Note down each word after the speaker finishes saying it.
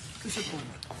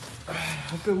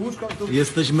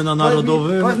Jesteśmy na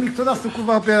Narodowym. Powiedz mi, kto nas tu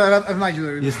kurwa znajdzie.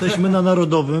 Jesteśmy na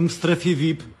Narodowym, w strefie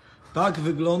VIP. Tak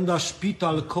wygląda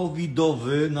szpital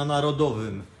covidowy na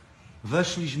Narodowym.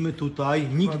 Weszliśmy tutaj,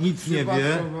 nikt nic nie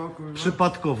wie.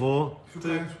 Przypadkowo.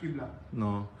 Szukając kibla.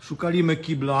 No, szukaliśmy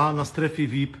kibla na strefie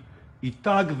VIP i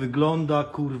tak wygląda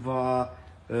kurwa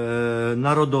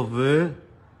Narodowy.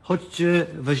 Chodźcie,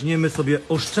 weźmiemy sobie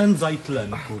oszczędzaj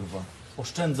tlen, kurwa.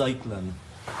 Oszczędzaj tlen.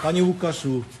 Panie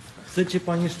Łukaszu, chcecie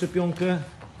panie szczepionkę?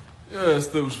 Ja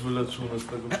jestem już wyleczony z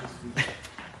tego wszystkiego.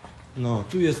 No,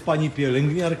 tu jest pani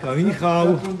pielęgniarka,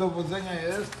 Michał. Punkt dowodzenia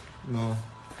jest. No,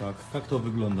 tak to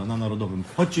wygląda na Narodowym.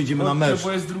 Chodźcie, idziemy na mecz.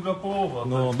 Bo jest druga połowa.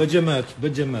 No, tak?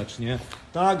 będzie mecz, nie?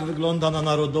 Tak wygląda na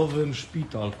Narodowym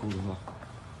szpital, kurwa.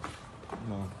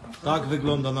 No, tak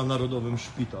wygląda na Narodowym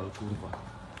szpital, kurwa.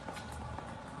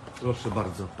 Proszę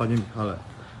bardzo, panie Michale.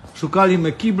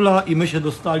 Szukaliśmy kibla i my się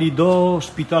dostali do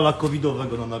szpitala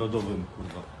covidowego na Narodowym,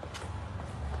 kurwa.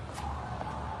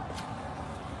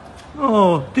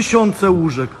 No, 1000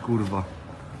 łóżek, kurwa.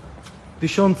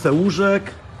 1000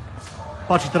 łóżek.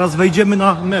 Patrz, teraz wejdziemy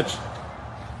na mecz.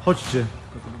 Chodźcie.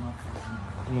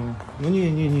 No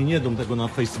nie dam tego na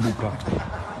Facebooka.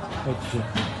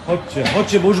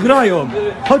 Chodźcie, bo już grają.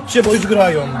 Chodźcie, bo już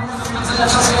grają.